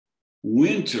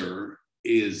Winter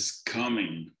is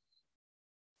coming.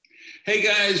 Hey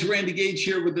guys, Randy Gage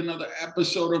here with another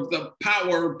episode of the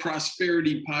Power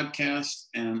Prosperity Podcast.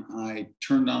 And I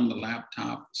turned on the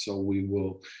laptop, so we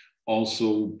will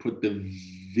also put the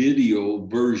video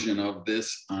version of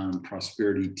this on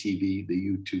Prosperity TV, the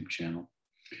YouTube channel.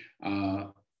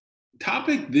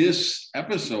 Topic this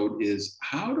episode is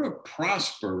how to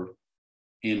prosper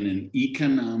in an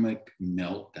economic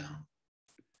meltdown.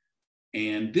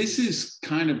 And this is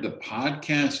kind of the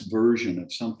podcast version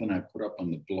of something I put up on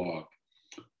the blog.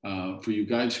 For you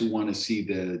guys who want to see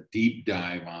the deep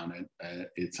dive on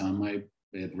it, it's on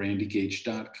at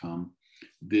randygage.com.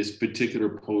 This particular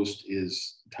post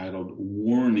is titled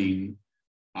Warning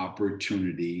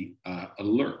Opportunity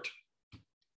Alert.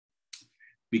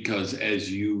 Because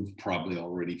as you've probably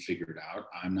already figured out,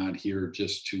 I'm not here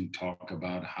just to talk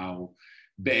about how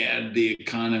bad the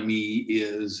economy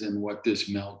is and what this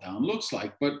meltdown looks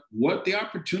like, but what the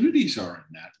opportunities are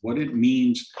in that, what it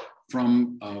means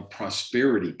from a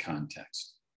prosperity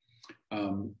context.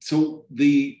 So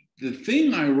the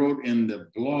thing I wrote in the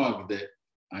blog that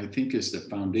I think is the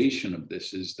foundation of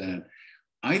this is that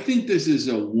I think this is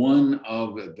a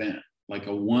one-of event, like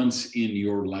a once in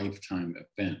your lifetime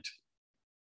event.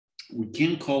 We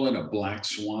can't call it a black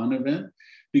swan event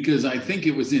because I think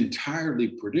it was entirely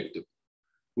predictable.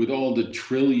 With all the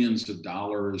trillions of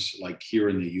dollars, like here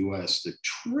in the US, the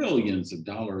trillions of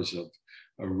dollars of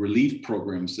relief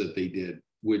programs that they did,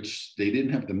 which they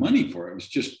didn't have the money for. It was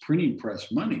just printing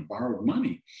press money, borrowed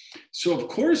money. So of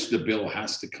course the bill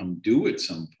has to come due at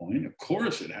some point. Of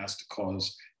course it has to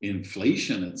cause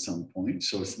inflation at some point.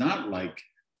 So it's not like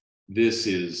this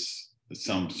is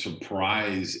some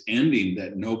surprise ending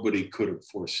that nobody could have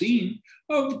foreseen.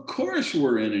 Of course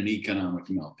we're in an economic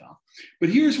meltdown. But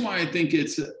here's why I think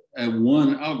it's a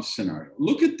one-of scenario.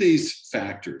 Look at these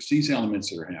factors, these elements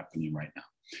that are happening right now.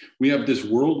 We have this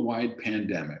worldwide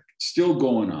pandemic still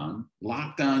going on,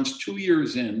 lockdowns 2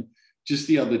 years in. Just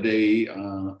the other day,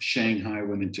 Shanghai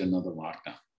went into another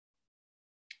lockdown.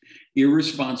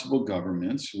 Irresponsible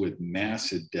governments with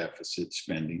massive deficit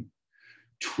spending,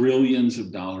 trillions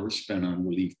of dollars spent on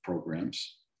relief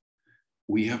programs.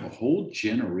 We have a whole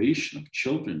generation of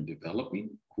children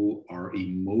developing who are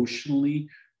emotionally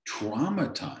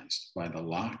traumatized by the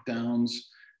lockdowns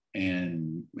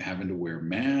and having to wear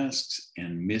masks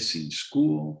and missing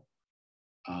school.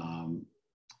 I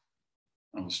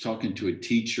was talking to a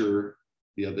teacher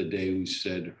the other day who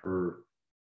said her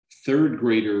third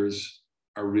graders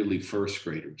are really first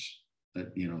graders.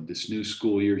 That, you know, this new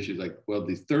school year, she's like, well,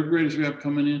 the third graders we have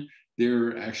coming in,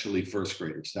 they're actually first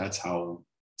graders. That's how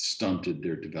stunted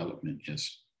their development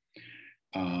is.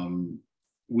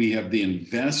 We have the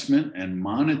investment and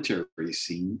monetary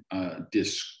scene,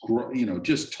 just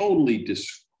totally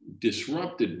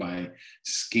disrupted by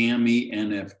scammy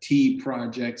NFT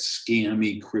projects,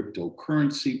 scammy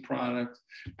cryptocurrency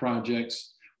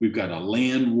projects. We've got a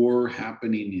land war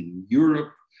happening in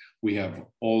Europe. We have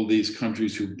all these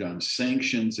countries who've done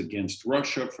sanctions against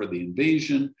Russia for the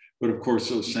invasion, but of course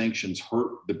those sanctions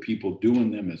hurt the people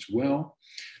doing them as well.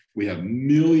 We have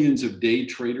millions of day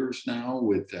traders now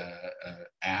with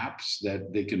apps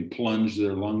that they can plunge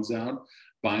their lungs out,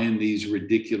 buying these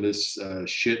ridiculous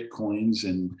shit coins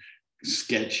and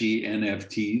sketchy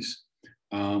NFTs.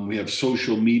 We have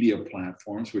social media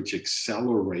platforms which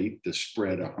accelerate the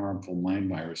spread of harmful mind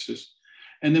viruses.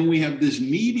 And then we have this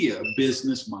media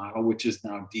business model, which is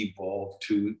now devolved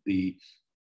to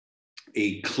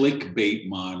a clickbait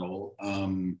model,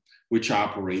 which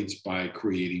operates by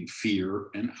creating fear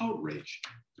and outrage.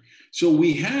 So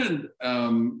we had,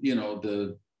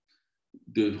 the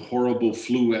horrible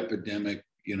flu epidemic,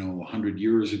 100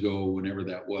 years ago, whenever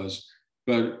that was,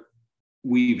 but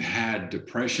we've had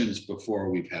depressions before,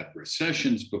 we've had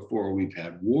recessions before, we've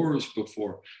had wars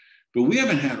before. But we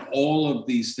haven't had all of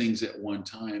these things at one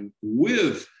time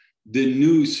with the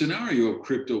new scenario of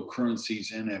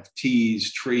cryptocurrencies,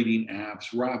 NFTs, trading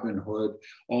apps, Robinhood,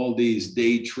 all these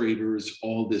day traders,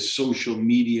 all this social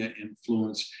media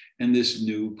influence, and this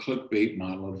new clickbait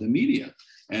model of the media.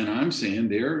 And I'm saying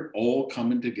they're all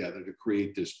coming together to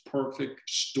create this perfect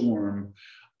storm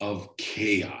of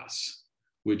chaos,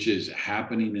 which is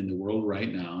happening in the world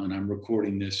right now. And I'm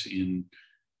recording this in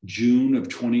June of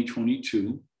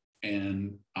 2022.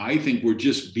 And I think we're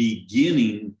just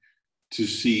beginning to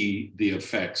see the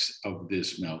effects of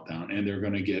this meltdown, and they're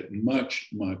going to get much,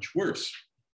 much worse.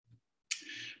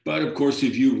 But of course,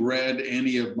 if you've read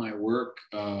any of my work,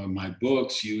 my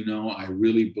books, I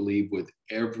really believe with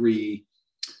every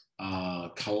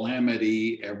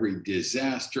calamity, every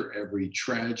disaster, every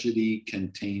tragedy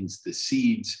contains the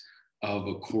seeds of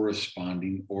a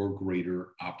corresponding or greater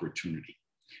opportunity.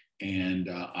 And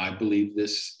I believe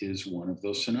this is one of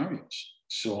those scenarios.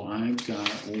 So I've got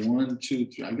 1, 2,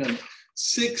 3, I got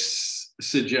 6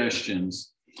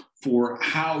 suggestions for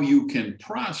how you can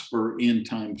prosper in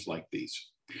times like these.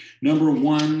 Number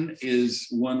 1 is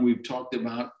one we've talked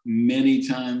about many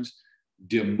times: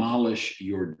 demolish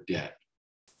your debt.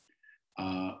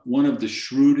 One of the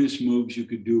shrewdest moves you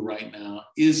could do right now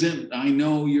isn't, I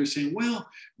know you're saying, well,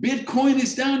 Bitcoin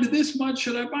is down to this much.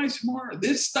 Should I buy some more?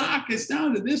 This stock is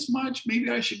down to this much. Maybe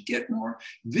I should get more.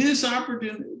 This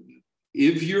opportunity,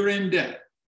 if you're in debt,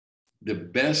 the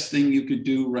best thing you could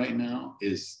do right now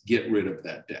is get rid of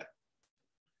that debt.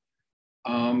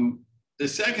 The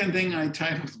second thing I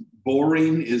titled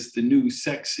boring is the new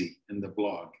sexy in the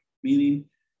blog, meaning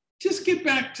just get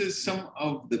back to some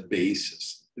of the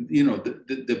basics. You know,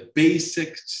 the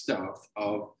basic stuff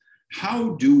of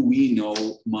how do we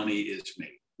know money is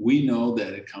made? We know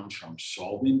that it comes from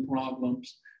solving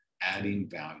problems, adding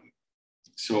value.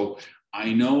 So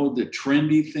I know the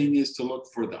trendy thing is to look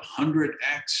for the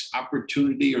 100x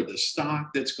opportunity or the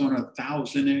stock that's going to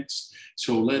 1000x.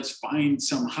 So let's find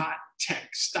some hot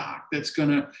tech stock that's going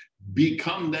to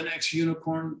become the next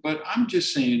unicorn. But I'm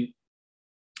just saying,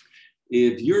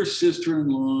 if your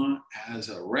sister-in-law has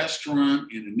a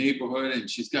restaurant in a neighborhood and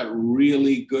she's got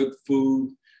really good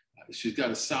food, she's got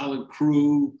a solid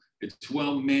crew, it's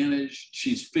well managed,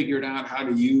 she's figured out how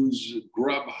to use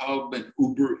Grubhub and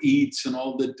Uber Eats and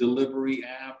all the delivery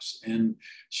apps, and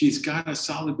she's got a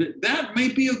solid bit, that may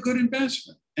be a good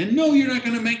investment. And no, you're not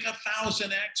going to make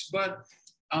 1000x, but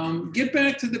get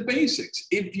back to the basics.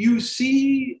 If you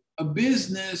see a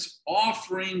business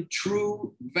offering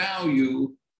true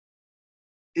value,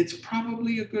 it's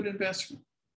probably a good investment.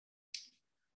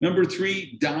 Number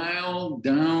 3, dial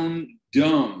down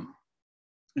dumb.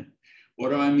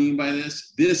 What do I mean by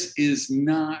this? This is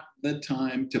not the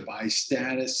time to buy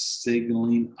status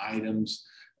signaling items,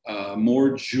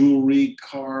 more jewelry,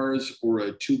 cars, or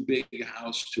a too big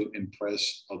house to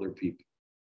impress other people.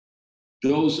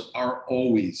 Those are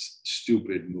always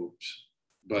stupid moves,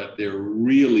 but they're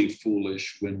really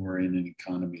foolish when we're in an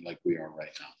economy like we are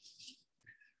right now.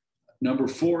 Number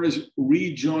 4 is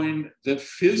rejoin the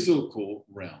physical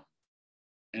realm.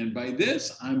 And by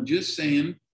this, I'm just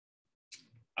saying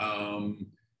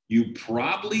you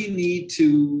probably need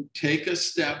to take a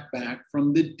step back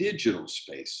from the digital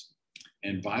space.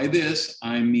 And by this,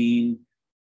 I mean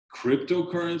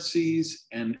cryptocurrencies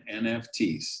and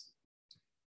NFTs.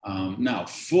 Now,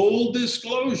 full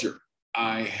disclosure,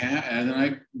 and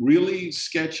I really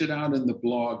sketch it out in the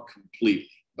blog completely.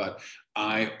 But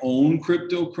I own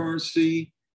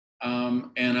cryptocurrency,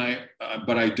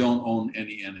 but I don't own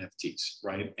any NFTs,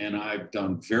 right? And I've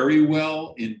done very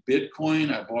well in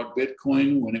Bitcoin. I bought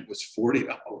Bitcoin when it was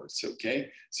 $40,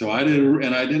 okay? So I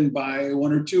didn't buy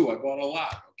 1 or 2. I bought a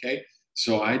lot, okay?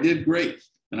 So I did great,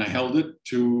 and I held it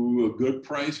to a good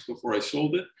price before I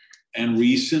sold it. And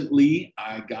recently,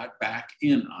 I got back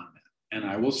in on that. And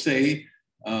I will say,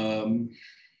 God,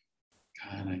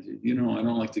 I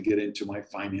don't like to get into my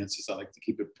finances. I like to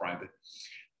keep it private.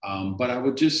 But I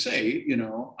would just say,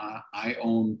 I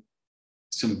own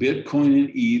some Bitcoin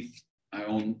and ETH. I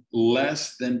own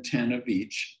less than 10 of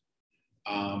each.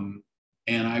 And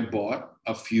I bought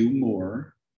a few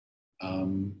more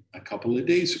a couple of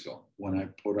days ago when I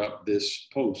put up this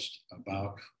post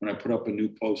when I put up a new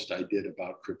post I did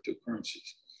about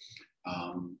cryptocurrencies.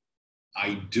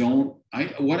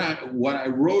 What I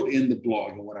wrote in the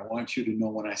blog and what I want you to know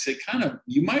when I say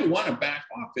you might want to back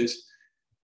off is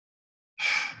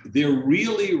they're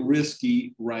really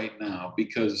risky right now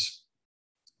because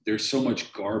there's so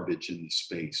much garbage in the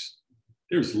space.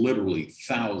 There's literally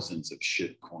thousands of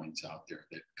shit coins out there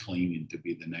that claiming to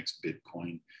be the next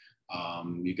Bitcoin.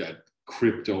 You got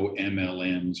crypto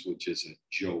MLMs, which is a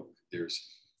joke.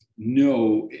 There's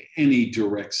any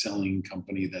direct selling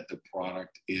company that the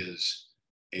product is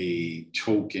a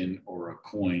token or a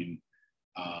coin,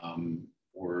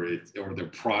 or the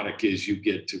product is you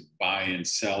get to buy and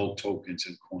sell tokens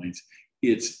and coins.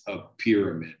 It's a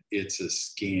pyramid. It's a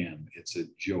scam. It's a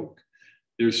joke.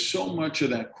 There's so much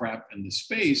of that crap in the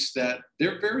space that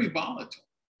they're very volatile.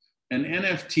 And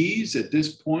NFTs at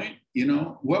this point,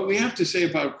 what we have to say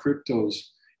about cryptos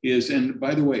is, and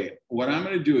by the way, what I'm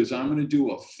going to do is I'm going to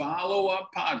do a follow-up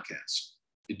podcast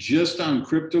just on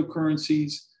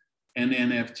cryptocurrencies and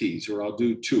NFTs, or I'll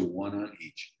do 2, 1 on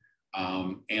each.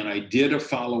 And I did a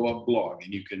follow-up blog,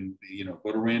 and you can,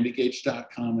 go to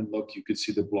randygage.com and look. You can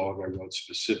see the blog I wrote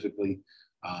specifically.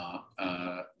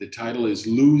 The title is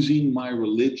Losing My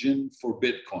Religion for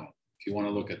Bitcoin, if you want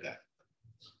to look at that.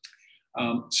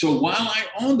 So while I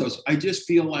own those, I just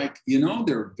feel like,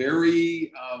 they're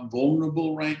very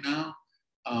vulnerable right now.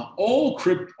 All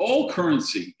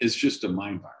currency is just a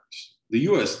mind virus. The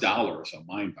US dollar is a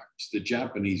mind virus. The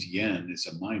Japanese yen is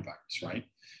a mind virus, right?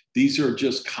 These are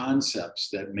just concepts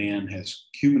that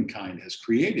humankind has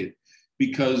created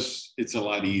because it's a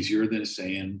lot easier than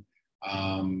saying,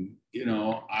 I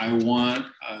want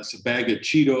a bag of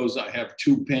Cheetos. I have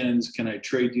 2 pens. Can I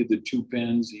trade you the 2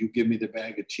 pens? You give me the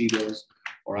bag of Cheetos.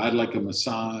 Or I'd like a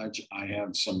massage. I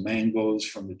have some mangoes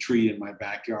from the tree in my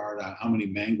backyard. How many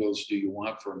mangoes do you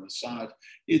want for a massage?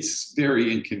 It's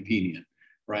very inconvenient,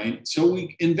 right? So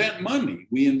we invent money.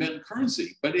 We invent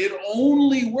currency. But it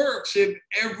only works if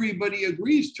everybody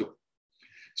agrees to it.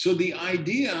 So the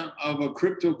idea of a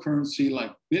cryptocurrency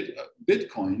like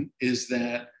Bitcoin is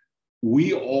that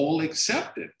we all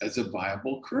accept it as a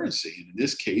viable currency. And in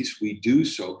this case, we do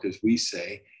so because we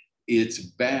say it's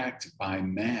backed by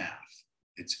math.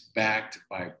 It's backed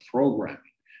by programming.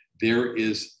 There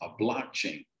is a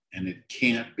blockchain and it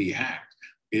can't be hacked.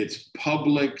 It's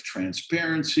public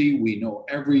transparency. We know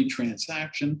every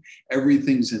transaction.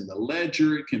 Everything's in the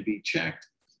ledger. It can be checked.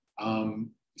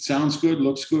 Sounds good,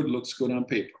 looks good on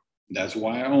paper. That's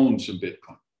why I own some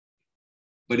Bitcoin.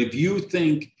 But if you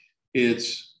think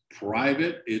it's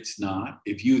private, it's not.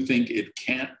 If you think it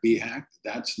can't be hacked,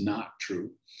 that's not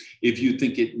true. If you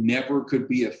think it never could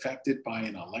be affected by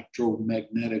an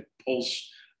electromagnetic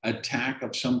pulse attack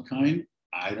of some kind,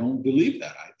 I don't believe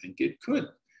that. I think it could.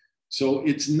 So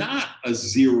it's not a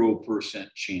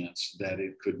 0% chance that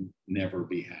it could never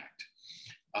be hacked.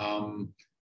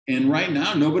 And right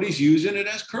now, nobody's using it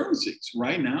as currencies.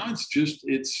 Right now,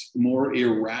 it's more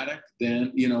erratic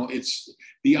than, it's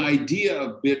the idea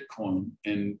of Bitcoin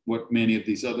and what many of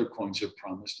these other coins have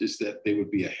promised is that they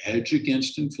would be a hedge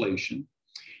against inflation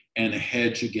and a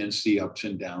hedge against the ups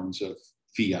and downs of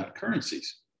fiat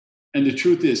currencies. And the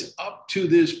truth is, up to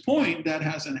this point, that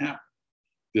hasn't happened.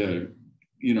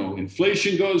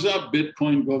 Inflation goes up,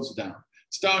 Bitcoin goes down.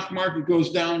 Stock market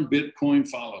goes down, Bitcoin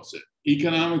follows it.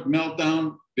 Economic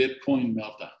meltdown, Bitcoin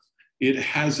meltdown. It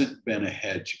hasn't been a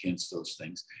hedge against those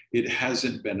things. It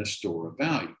hasn't been a store of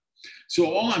value.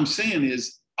 So all I'm saying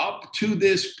is, up to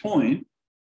this point,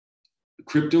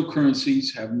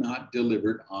 cryptocurrencies have not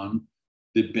delivered on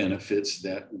the benefits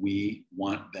that we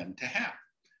want them to have.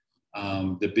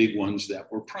 The big ones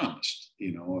that were promised,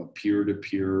 a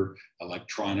peer-to-peer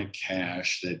electronic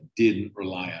cash that didn't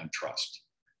rely on trust.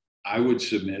 I would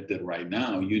submit that right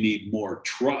now you need more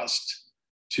trust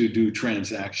to do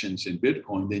transactions in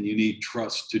Bitcoin than you need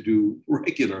trust to do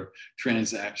regular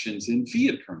transactions in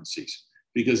fiat currencies.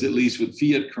 Because at least with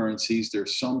fiat currencies,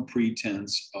 there's some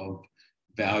pretense of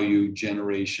value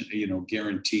generation,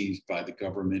 guarantees by the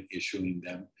government issuing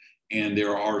them. And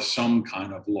there are some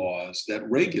kind of laws that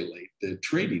regulate the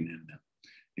trading in them,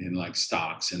 in like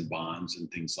stocks and bonds and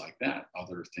things like that,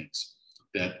 other things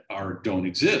that don't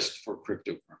exist for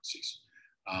cryptocurrencies.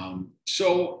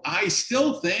 So I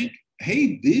still think,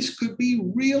 hey, this could be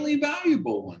really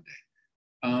valuable one day.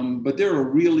 But they're a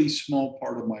really small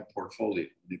part of my portfolio.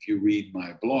 And if you read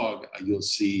my blog, you'll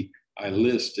see I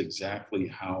list exactly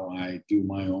how I do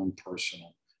my own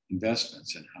personal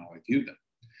investments and how I view them.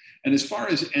 And as far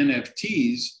as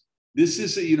NFTs, this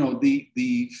is,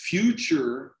 the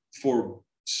future for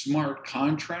smart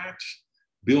contracts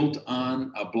built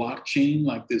on a blockchain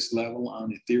like this level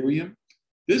on Ethereum.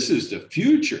 This is the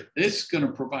future. It's going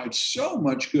to provide so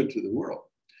much good to the world.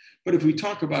 But if we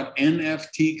talk about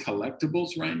NFT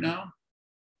collectibles right now,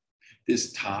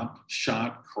 this top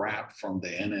shot crap from the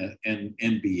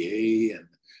NBA and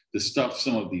the stuff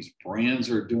some of these brands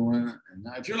are doing. And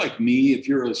if you're like me, if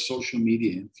you're a social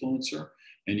media influencer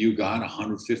and you got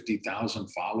 150,000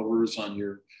 followers on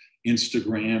your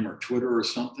Instagram or Twitter or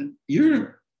something, you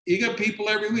got people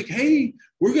every week, hey,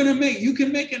 you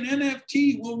can make an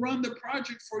NFT, we'll run the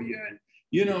project for you. And,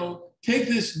 take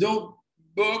this dope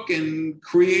book and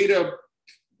create a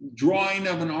drawing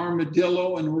of an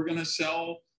armadillo and we're going to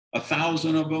sell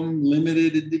 1,000 of them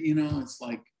limited, it's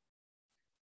like,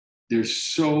 there's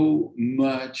so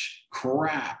much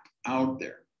crap out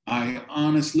there. I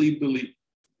honestly believe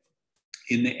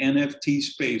in the NFT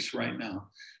space right now,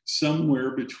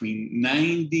 somewhere between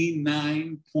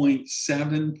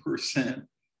 99.7%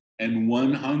 and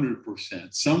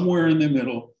 100%, somewhere in the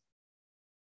middle,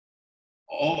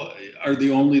 all are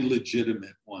the only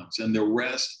legitimate ones. And the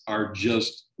rest are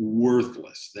just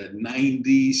worthless. That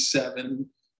 97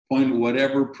 point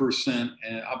whatever percent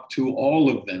and up to all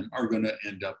of them are going to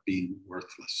end up being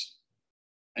worthless.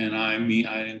 And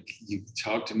you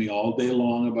talk to me all day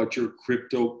long about your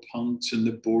crypto punks and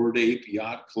the Bored Ape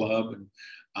Yacht Club and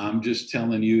I'm just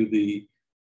telling you the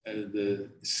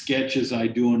sketches I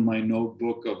do in my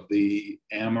notebook of the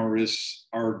amorous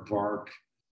aardvark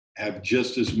have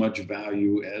just as much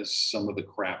value as some of the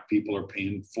crap people are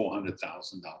paying $400,000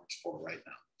 for right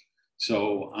now.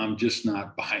 So I'm just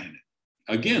not buying it.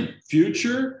 Again,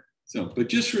 future. So, but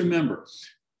just remember,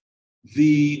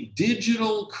 the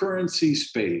digital currency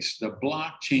space, the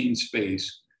blockchain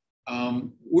space,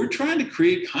 we're trying to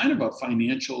create kind of a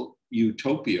financial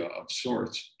utopia of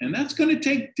sorts. And that's going to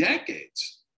take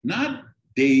decades, not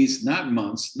days, not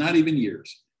months, not even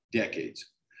years, decades.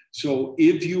 So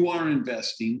if you are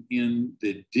investing in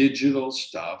the digital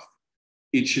stuff,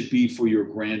 it should be for your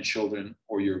grandchildren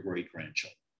or your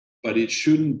great-grandchildren. But it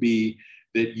shouldn't be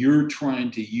that you're trying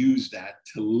to use that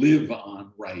to live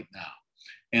on right now.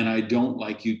 And I don't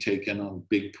like you taking a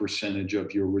big percentage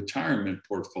of your retirement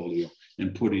portfolio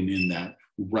and putting in that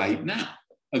right now.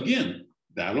 Again,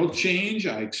 that'll change.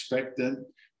 I expect that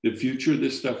the future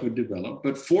this stuff would develop.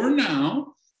 But for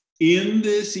now, in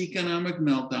this economic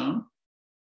meltdown,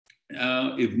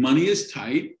 if money is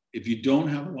tight, if you don't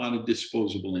have a lot of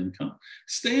disposable income,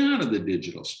 stay out of the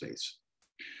digital space.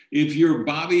 If you're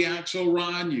Bobby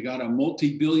Axelrod, you got a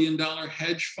multi-billion-dollar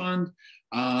hedge fund,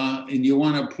 and you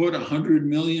want to put 100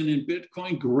 million in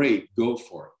Bitcoin, great, go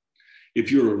for it. If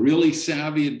you're a really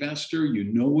savvy investor,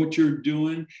 you know what you're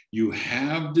doing, you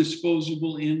have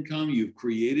disposable income, you've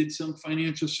created some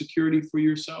financial security for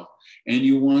yourself, and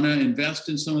you want to invest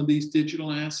in some of these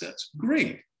digital assets,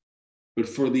 great. But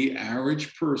for the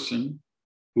average person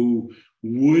who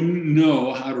wouldn't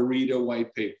know how to read a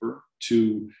white paper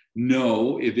to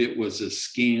know if it was a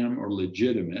scam or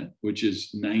legitimate, which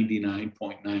is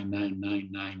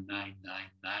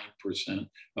 99.9999999%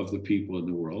 of the people in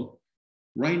the world,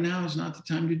 right now is not the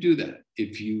time to do that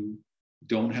if you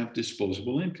don't have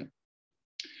disposable income.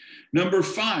 Number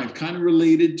 5, kind of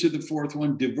related to the fourth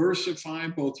one, diversify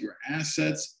both your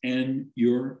assets and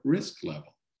your risk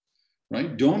level,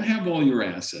 right? Don't have all your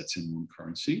assets in one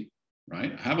currency,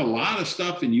 right? I have a lot of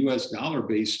stuff in US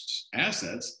dollar-based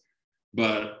assets,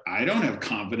 but I don't have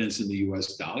confidence in the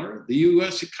US dollar. The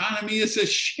US economy is a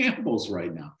shambles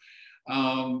right now.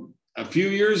 A few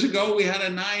years ago, we had a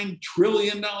 $9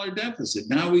 trillion deficit.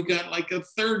 Now we got like a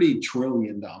 $30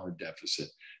 trillion deficit.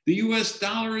 The US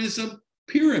dollar is a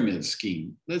pyramid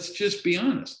scheme. Let's just be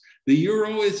honest. The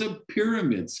euro is a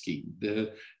pyramid scheme.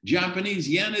 The Japanese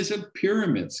yen is a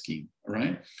pyramid scheme,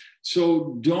 right?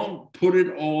 So don't put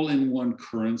it all in one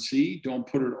currency. Don't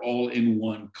put it all in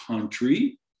one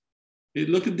country.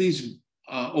 Look at these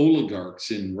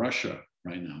oligarchs in Russia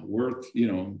right now, worth,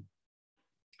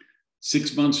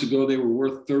 6 months ago, they were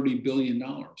worth $30 billion.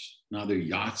 Now their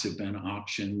yachts have been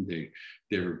auctioned.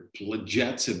 Their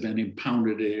jets have been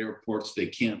impounded at airports. They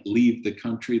can't leave the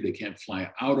country. They can't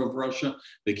fly out of Russia.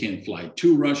 They can't fly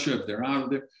to Russia if they're out of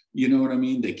there. You know what I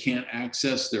mean? They can't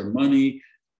access their money.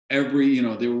 They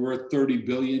were worth 30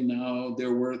 billion. Now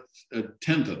they're worth a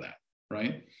tenth of that,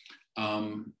 right?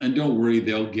 And don't worry,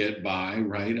 they'll get by,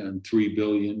 right? On 3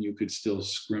 billion, you could still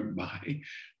scrimp by.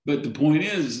 But the point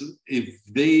is, if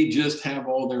they just have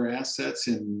all their assets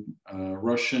in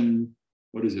Russian,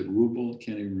 what is it, ruble?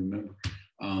 Can't even remember.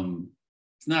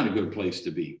 It's not a good place to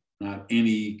be. Not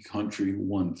any country,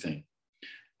 one thing.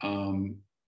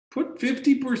 Put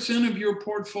 50% of your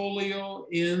portfolio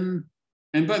in,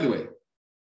 and by the way,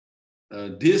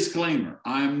 disclaimer,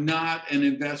 I'm not an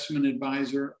investment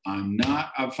advisor. I'm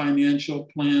not a financial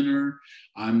planner.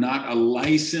 I'm not a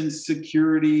licensed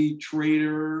security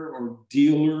trader or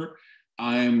dealer.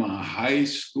 I'm a high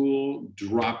school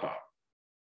dropout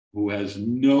who has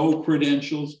no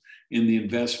credentials in the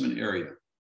investment area.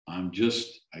 I'm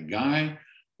just a guy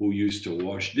who used to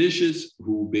wash dishes,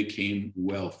 who became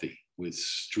wealthy with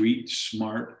street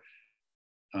smart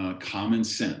common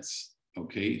sense.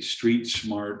 Okay, street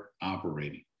smart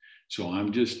operating. So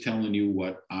I'm just telling you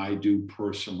what I do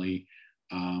personally.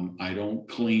 I don't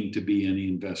claim to be any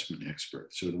investment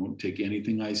expert. So don't take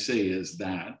anything I say as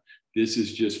that. This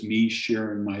is just me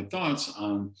sharing my thoughts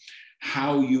on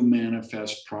how you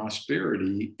manifest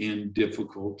prosperity in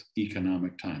difficult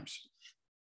economic times.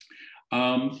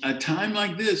 A time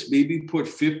like this, maybe put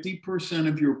 50%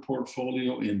 of your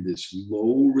portfolio in this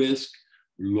low risk,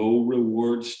 low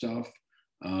reward stuff.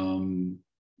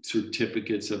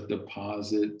 Certificates of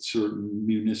deposit, certain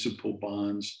municipal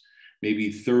bonds,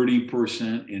 maybe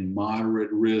 30% in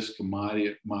moderate risk,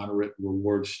 moderate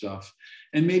reward stuff,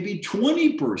 and maybe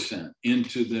 20%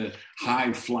 into the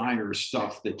high flyer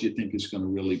stuff that you think is going to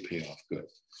really pay off good,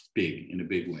 big, in a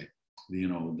big way. The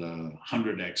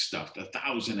 100x stuff, the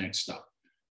 1000x stuff.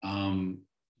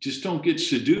 Just don't get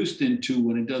seduced into,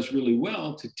 when it does really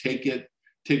well, to take it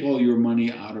take all your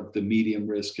money out of the medium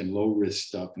risk and low risk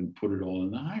stuff and put it all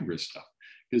in the high risk stuff,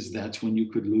 because that's when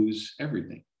you could lose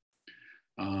everything.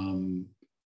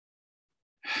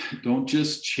 Don't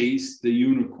just chase the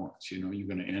unicorns. You know, you're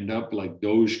going to end up like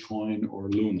Dogecoin or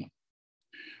Luna.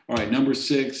 All right, number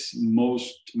 6,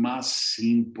 más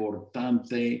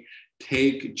importante,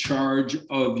 take charge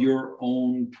of your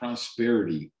own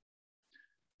prosperity.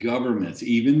 Governments,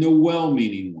 even the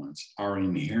well-meaning ones, are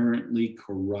inherently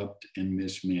corrupt and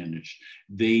mismanaged.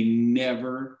 They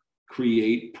never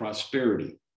create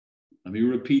prosperity. Let me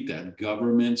repeat that.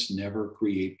 Governments never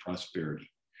create prosperity.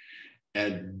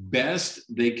 At best,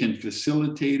 they can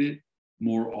facilitate it.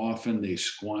 More often, they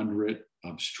squander it,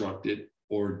 obstruct it,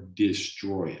 or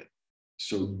destroy it.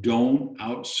 So don't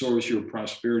outsource your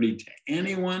prosperity to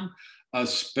anyone,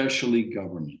 especially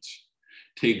governments.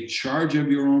 Take charge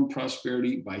of your own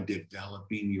prosperity by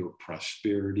developing your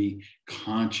prosperity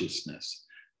consciousness,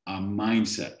 a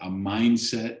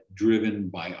mindset driven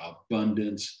by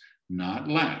abundance, not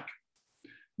lack.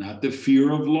 Not the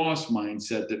fear of loss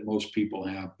mindset that most people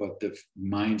have, but the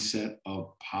mindset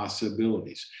of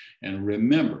possibilities. And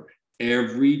remember,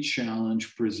 every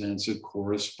challenge presents a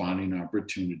corresponding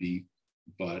opportunity,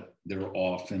 but they're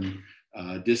often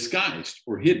disguised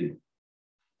or hidden.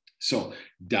 So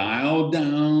dial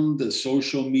down the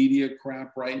social media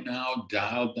crap right now,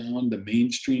 dial down the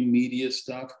mainstream media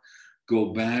stuff,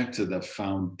 go back to the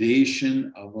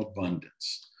foundation of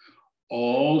abundance.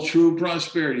 All true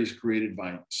prosperity is created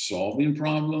by solving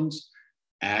problems,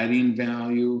 adding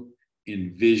value,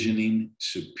 envisioning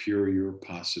superior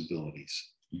possibilities.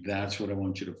 That's what I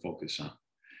want you to focus on.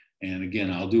 And again,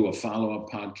 I'll do a follow-up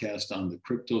podcast on the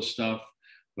crypto stuff.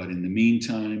 But in the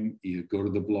meantime, you go to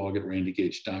the blog at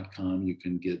randygage.com. You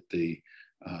can get the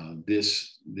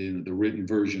written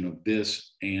version of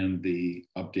this and the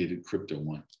updated crypto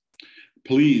one.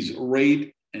 Please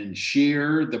rate and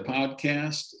share the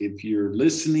podcast. If you're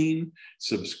listening,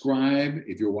 subscribe.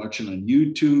 If you're watching on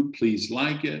YouTube, please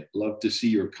like it. Love to see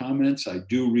your comments. I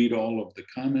do read all of the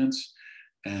comments,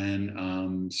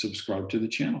 and subscribe to the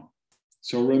channel.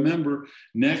 So remember,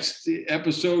 next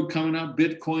episode coming up,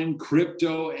 Bitcoin,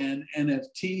 crypto, and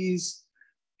NFTs.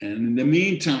 And in the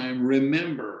meantime,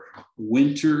 remember,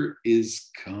 winter is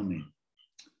coming.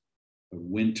 But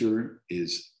winter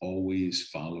is always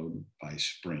followed by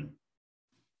spring.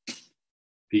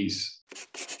 Peace.